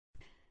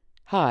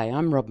Hi,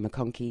 I'm Rob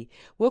McConkie.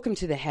 Welcome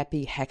to the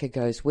Happy Hacker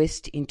Goes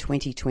West in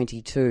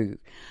 2022.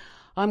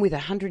 I'm with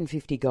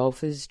 150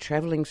 golfers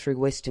travelling through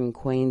Western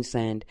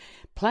Queensland,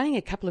 playing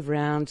a couple of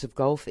rounds of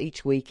golf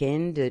each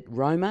weekend at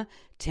Roma,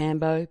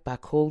 Tambo,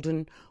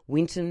 Buckhaldon,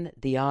 Winton,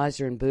 the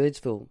Isa and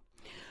Birdsville.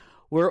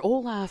 We're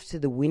all after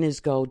the winner's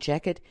gold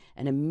jacket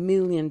and $1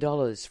 million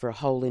for a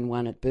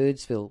hole-in-one at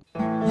Birdsville.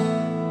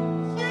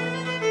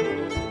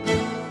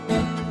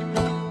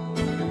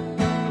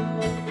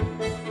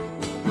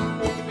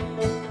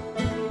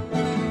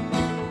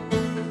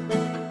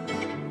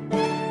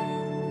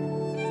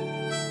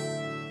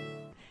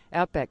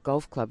 Outback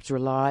golf clubs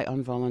rely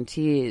on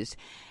volunteers,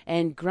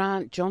 and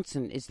Grant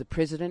Johnson is the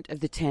president of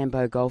the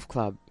Tambo Golf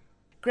Club.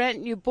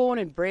 Grant, you're born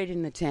and bred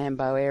in the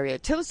Tambo area.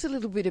 Tell us a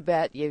little bit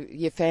about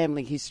your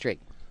family history.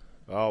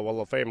 Oh, well,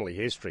 the family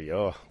history,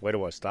 where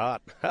do I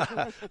start?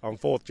 I'm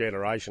fourth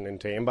generation in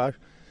Tambo.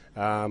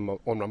 On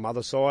my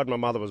mother's side, my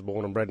mother was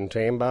born and bred in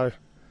Tambo,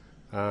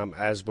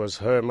 as was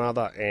her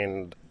mother,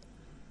 and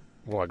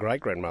my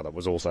great-grandmother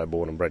was also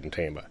born and bred in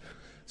Tambo.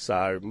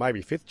 So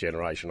maybe fifth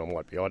generation I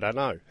might be, I don't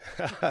know.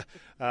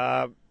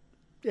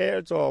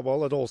 It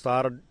all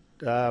started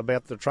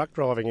about the truck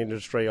driving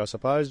industry, I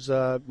suppose.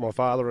 My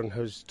father and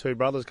his two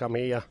brothers come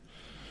here,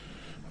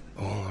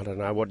 I don't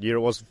know what year it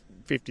was,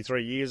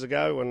 53 years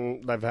ago,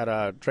 and they've had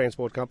a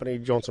transport company,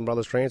 Johnson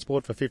Brothers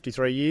Transport, for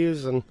 53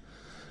 years, and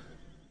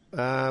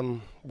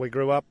we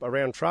grew up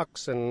around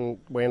trucks, and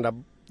they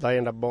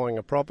ended up buying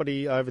a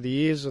property over the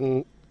years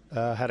and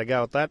had a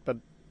go at that, but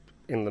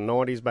in the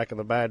 90s, back in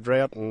the bad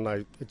drought, and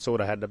it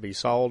sort of had to be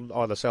sold,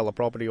 either sell the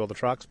property or the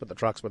trucks, but the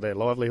trucks were their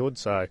livelihood,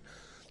 so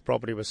the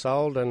property was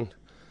sold, and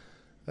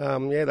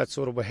that's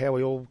sort of how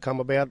we all come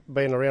about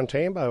being around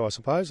Tambo, I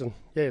suppose, and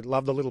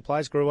loved the little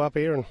place, grew up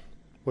here, and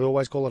we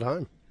always call it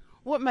home.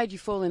 What made you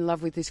fall in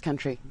love with this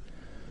country?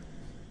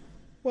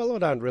 Well, I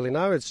don't really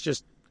know, it's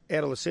just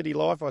out of the city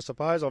life, I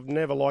suppose. I've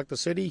never liked the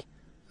city,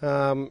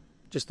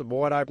 just the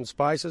wide open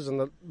spaces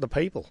and the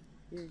people.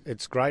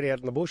 It's great out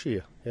in the bush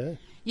here, yeah.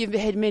 You've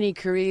had many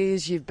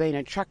careers. You've been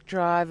a truck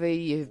driver,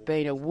 you've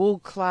been a wool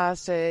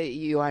classer,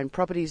 you own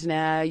properties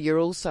now, you're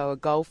also a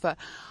golfer.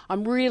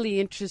 I'm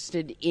really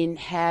interested in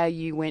how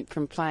you went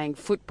from playing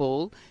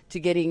football to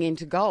getting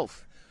into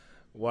golf.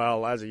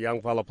 Well, as a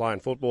young fella playing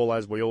football,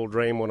 as we all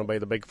dream, want to be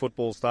the big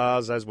football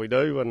stars, as we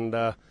do, and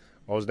I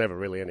was never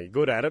really any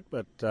good at it,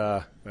 but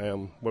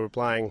we were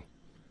playing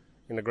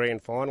in the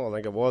grand final, I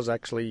think it was,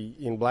 actually,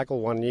 in Blackall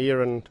one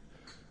year, and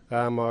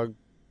I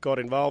got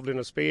involved in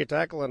a spear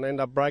tackle and ended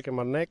up breaking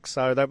my neck,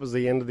 so that was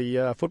the end of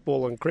the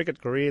football and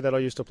cricket career that I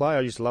used to play. I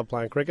used to love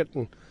playing cricket,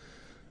 and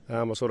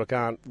I sort of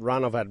can't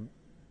run. I've had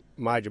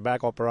major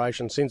back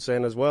operations since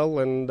then as well,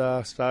 and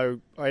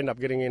so I ended up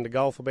getting into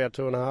golf about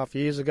 2.5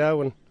 years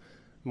ago, and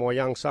my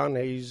young son,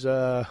 he's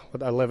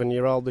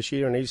 11-year-old this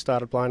year, and he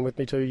started playing with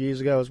me 2 years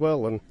ago as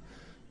well, and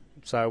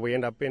so we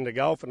end up into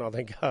golf, and I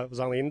think I was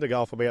only into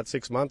golf about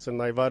 6 months,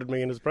 and they voted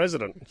me in as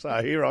president,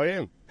 so here I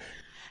am.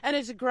 And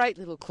it's a great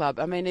little club.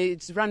 I mean,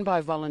 it's run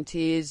by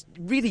volunteers,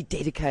 really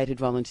dedicated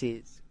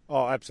volunteers.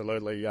 Oh,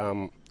 absolutely.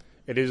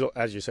 It is,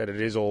 as you said, it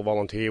is all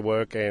volunteer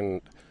work,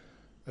 and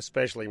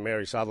especially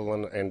Mary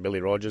Sutherland and Billy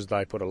Rogers,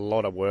 they put a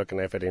lot of work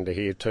and effort into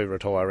here, 2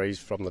 retirees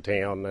from the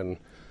town,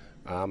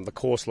 and the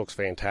course looks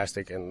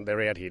fantastic, and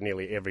they're out here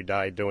nearly every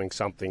day doing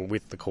something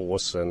with the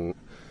course, and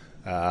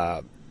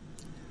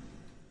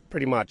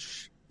pretty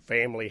much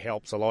family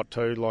helps a lot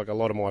too. Like, a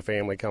lot of my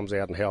family comes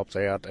out and helps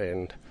out,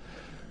 and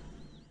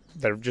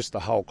the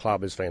whole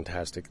club is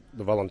fantastic.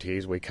 The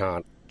volunteers, we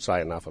can't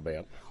say enough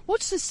about.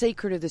 What's the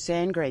secret of the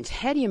sand greens?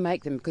 How do you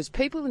make them? Because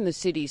people in the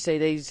city see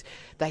these,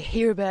 they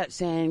hear about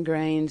sand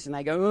greens and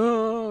they go,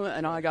 oh,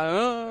 and I go,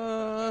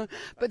 oh.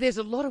 But there's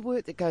a lot of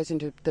work that goes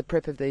into the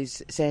prep of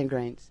these sand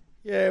greens.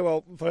 Yeah,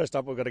 well, first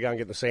up, we've got to go and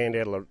get the sand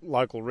out of the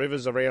local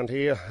rivers around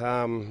here.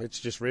 It's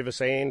just river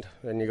sand,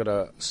 and you've got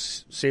to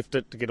sift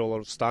it to get all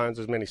the stones,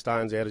 as many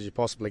stones out as you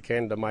possibly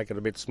can to make it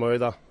a bit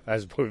smoother.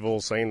 As we've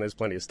all seen, there's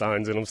plenty of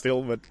stones in them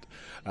still, but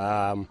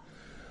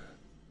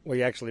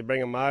we actually bring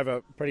them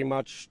over pretty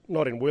much,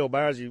 not in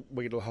wheelbarrows.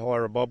 We could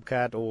hire a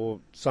bobcat, or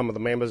some of the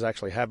members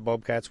actually have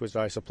bobcats which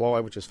they supply,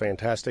 which is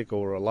fantastic,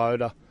 or a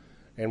loader,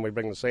 and we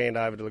bring the sand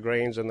over to the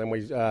greens, and then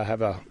we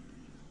have a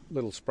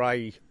little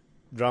spray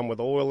drum with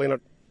oil in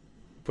it,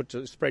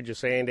 spread your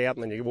sand out,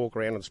 and then you walk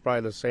around and spray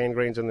the sand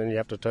greens, and then you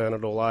have to turn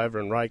it all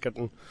over and rake it,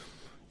 and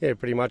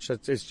pretty much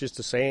it's just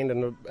the sand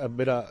and a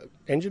bit of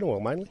engine oil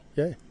mainly.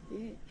 Yeah.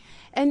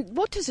 And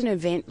what does an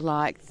event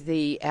like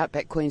the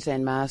Outback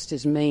Queensland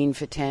Masters mean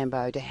for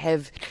Tambo, to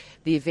have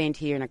the event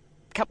here and a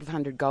couple of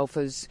hundred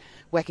golfers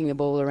whacking the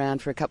ball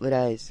around for a couple of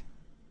days?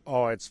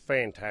 Oh, it's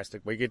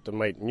fantastic. We get to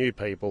meet new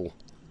people.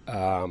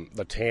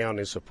 The town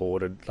is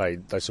supported.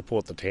 They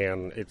support the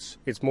town.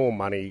 It's more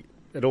money.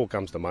 It all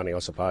comes to money, I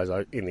suppose.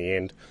 In the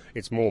end,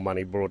 it's more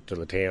money brought to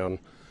the town,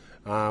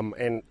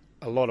 and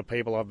a lot of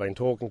people I've been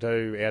talking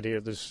to out here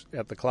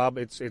at the club.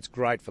 It's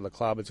great for the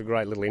club. It's a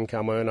great little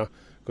income earner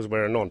because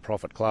we're a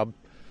non-profit club,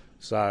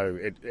 so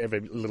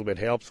every little bit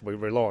helps. We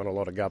rely on a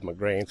lot of government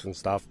grants and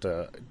stuff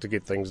to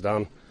get things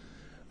done.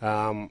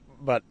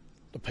 But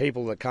the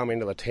people that come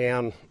into the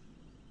town,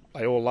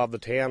 they all love the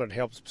town. It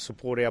helps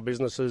support our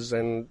businesses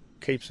and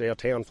keeps our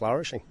town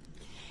flourishing.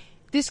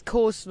 This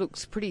course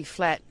looks pretty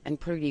flat and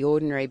pretty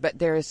ordinary, but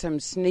there are some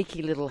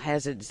sneaky little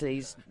hazards,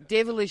 these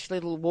devilish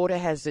little water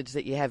hazards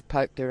that you have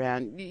poked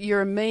around.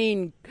 You're a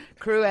mean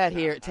crew out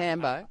here at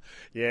Tambo.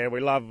 Yeah, we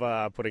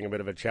love putting a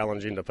bit of a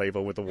challenge into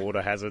people with the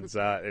water hazards.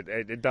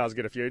 It does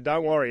get a few.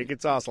 Don't worry, it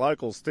gets us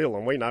locals still,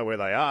 and we know where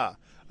they are.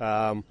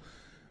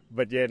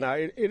 But yeah, no,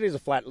 it is a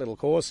flat little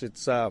course.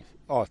 It's a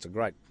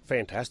great,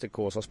 fantastic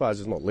course. I suppose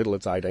it's not little,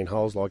 it's 18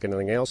 holes like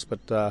anything else,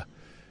 but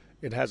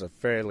it has a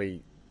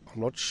fairly... I'm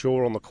not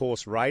sure on the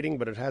course rating,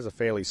 but it has a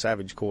fairly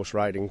savage course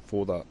rating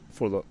for the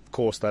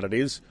course that it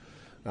is.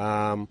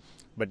 But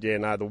yeah,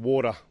 no, the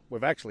water,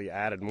 we've actually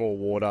added more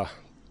water.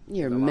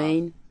 You're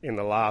mean. In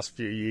the last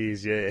few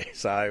years, yeah.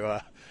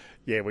 So,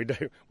 yeah, we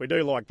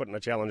do like putting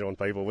a challenge on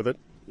people with it,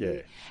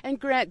 yeah. And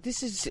Grant,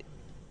 this is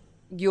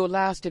your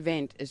last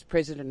event as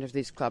president of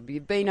this club.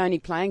 You've been only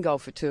playing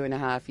golf for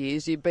 2.5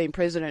 years. You've been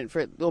president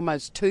for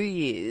almost 2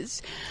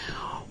 years.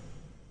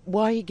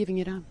 Why are you giving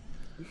it up?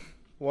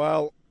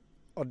 Well,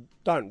 I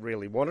don't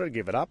really want to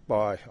give it up.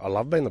 I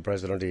love being the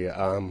president here,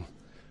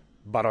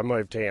 but I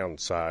moved town,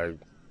 so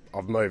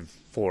I've moved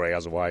 4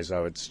 hours away,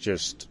 so it's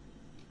just,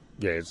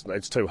 yeah,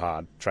 it's too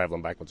hard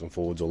travelling backwards and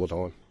forwards all the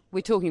time.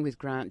 We're talking with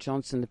Grant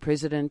Johnson, the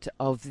president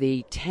of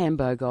the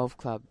Tambo Golf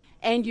Club.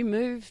 And you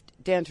moved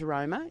down to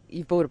Roma.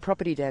 You've bought a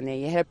property down there.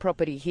 You had a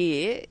property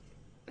here.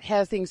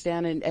 How are things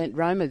down at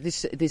Roma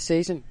this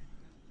season?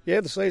 Yeah,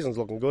 the season's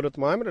looking good at the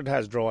moment. It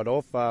has dried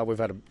off. We've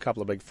had a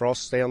couple of big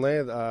frosts down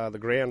there. The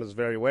ground is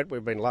very wet.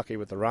 We've been lucky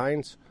with the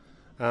rains.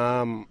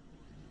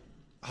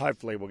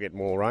 Hopefully we'll get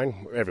more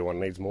rain. Everyone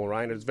needs more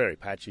rain. It's very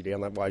patchy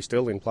down that way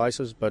still in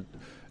places, but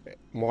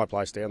my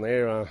place down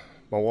there,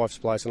 my wife's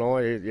place and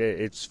I, yeah,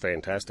 it's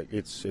fantastic.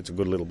 It's a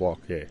good little block,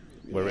 yeah.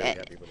 We're really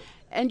happy with it.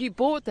 And you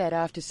bought that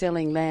after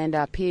selling land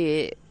up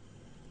here.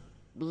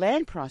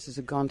 Land prices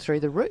have gone through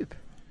the roof.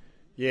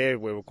 Yeah,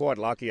 we were quite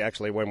lucky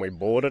actually when we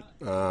bought it.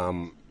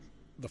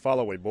 The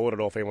fellow we bought it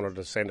off, he wanted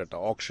to send it to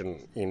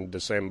auction in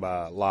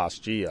December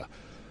last year,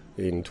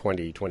 in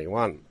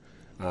 2021.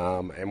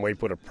 And we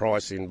put a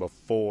price in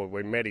before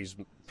we met his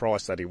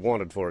price that he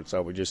wanted for it,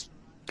 so we just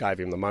gave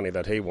him the money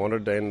that he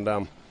wanted,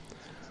 and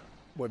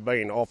we've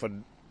been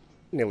offered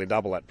nearly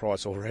double that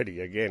price already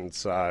again.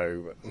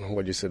 So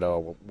we just said,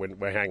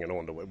 we're hanging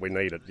on to it, we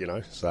need it, you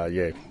know. So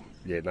yeah,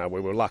 no,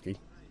 we were lucky.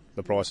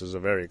 The prices are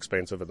very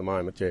expensive at the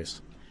moment, yes.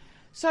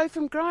 So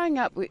from growing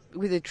up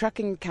with a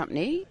trucking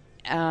company,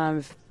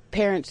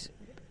 parents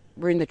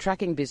were in the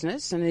trucking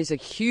business, and there's a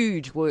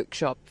huge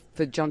workshop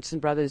for Johnson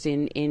Brothers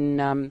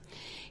in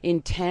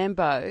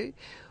Tambo.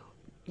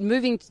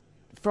 Moving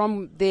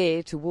from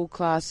there to wool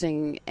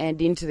classing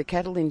and into the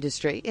cattle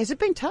industry, has it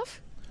been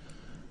tough?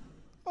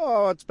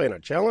 Oh, it's been a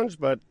challenge,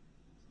 but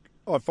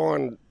I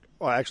find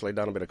I actually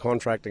done a bit of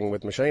contracting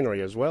with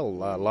machinery as well,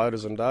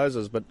 loaders and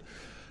dozers, but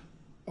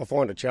I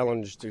find a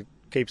challenge that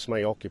keeps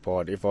me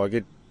occupied. If I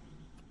get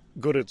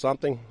good at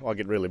something, I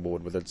get really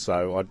bored with it,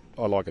 so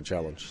I like a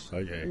challenge. So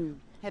yeah.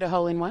 Had a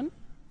hole in one?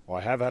 I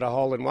have had a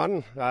hole in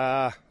one.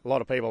 A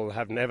lot of people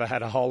have never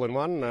had a hole in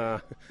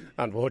one,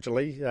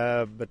 unfortunately.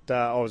 But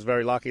I was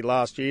very lucky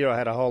last year. I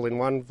had a hole in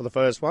one for the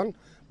first one,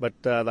 but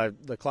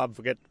the club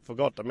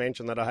forgot to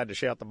mention that I had to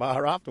shout the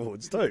bar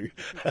afterwards too.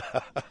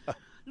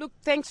 Look,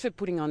 thanks for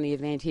putting on the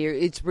event here.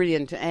 It's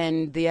brilliant,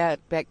 and the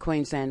Outback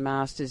Queensland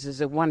Masters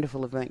is a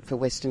wonderful event for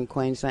Western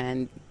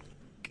Queensland,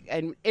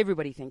 and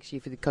everybody thanks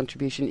you for the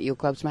contribution that your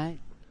club's made.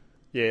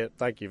 Yeah,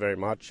 thank you very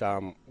much.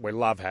 We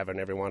love having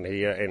everyone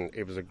here, and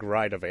it was a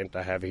great event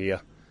to have here.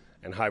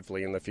 And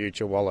hopefully in the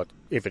future,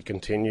 if it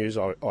continues,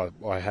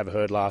 I have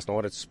heard last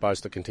night it's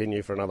supposed to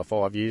continue for another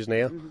 5 years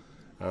now.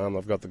 Mm-hmm.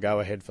 I've got the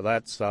go-ahead for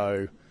that,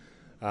 so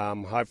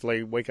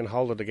hopefully we can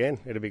hold it again.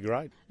 It'll be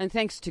great. And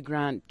thanks to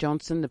Grant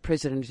Johnson, the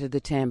president of the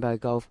Tambo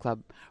Golf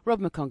Club. Rob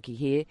McConkie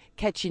here.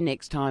 Catch you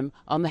next time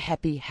on The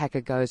Happy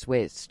Hacker Goes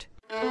West.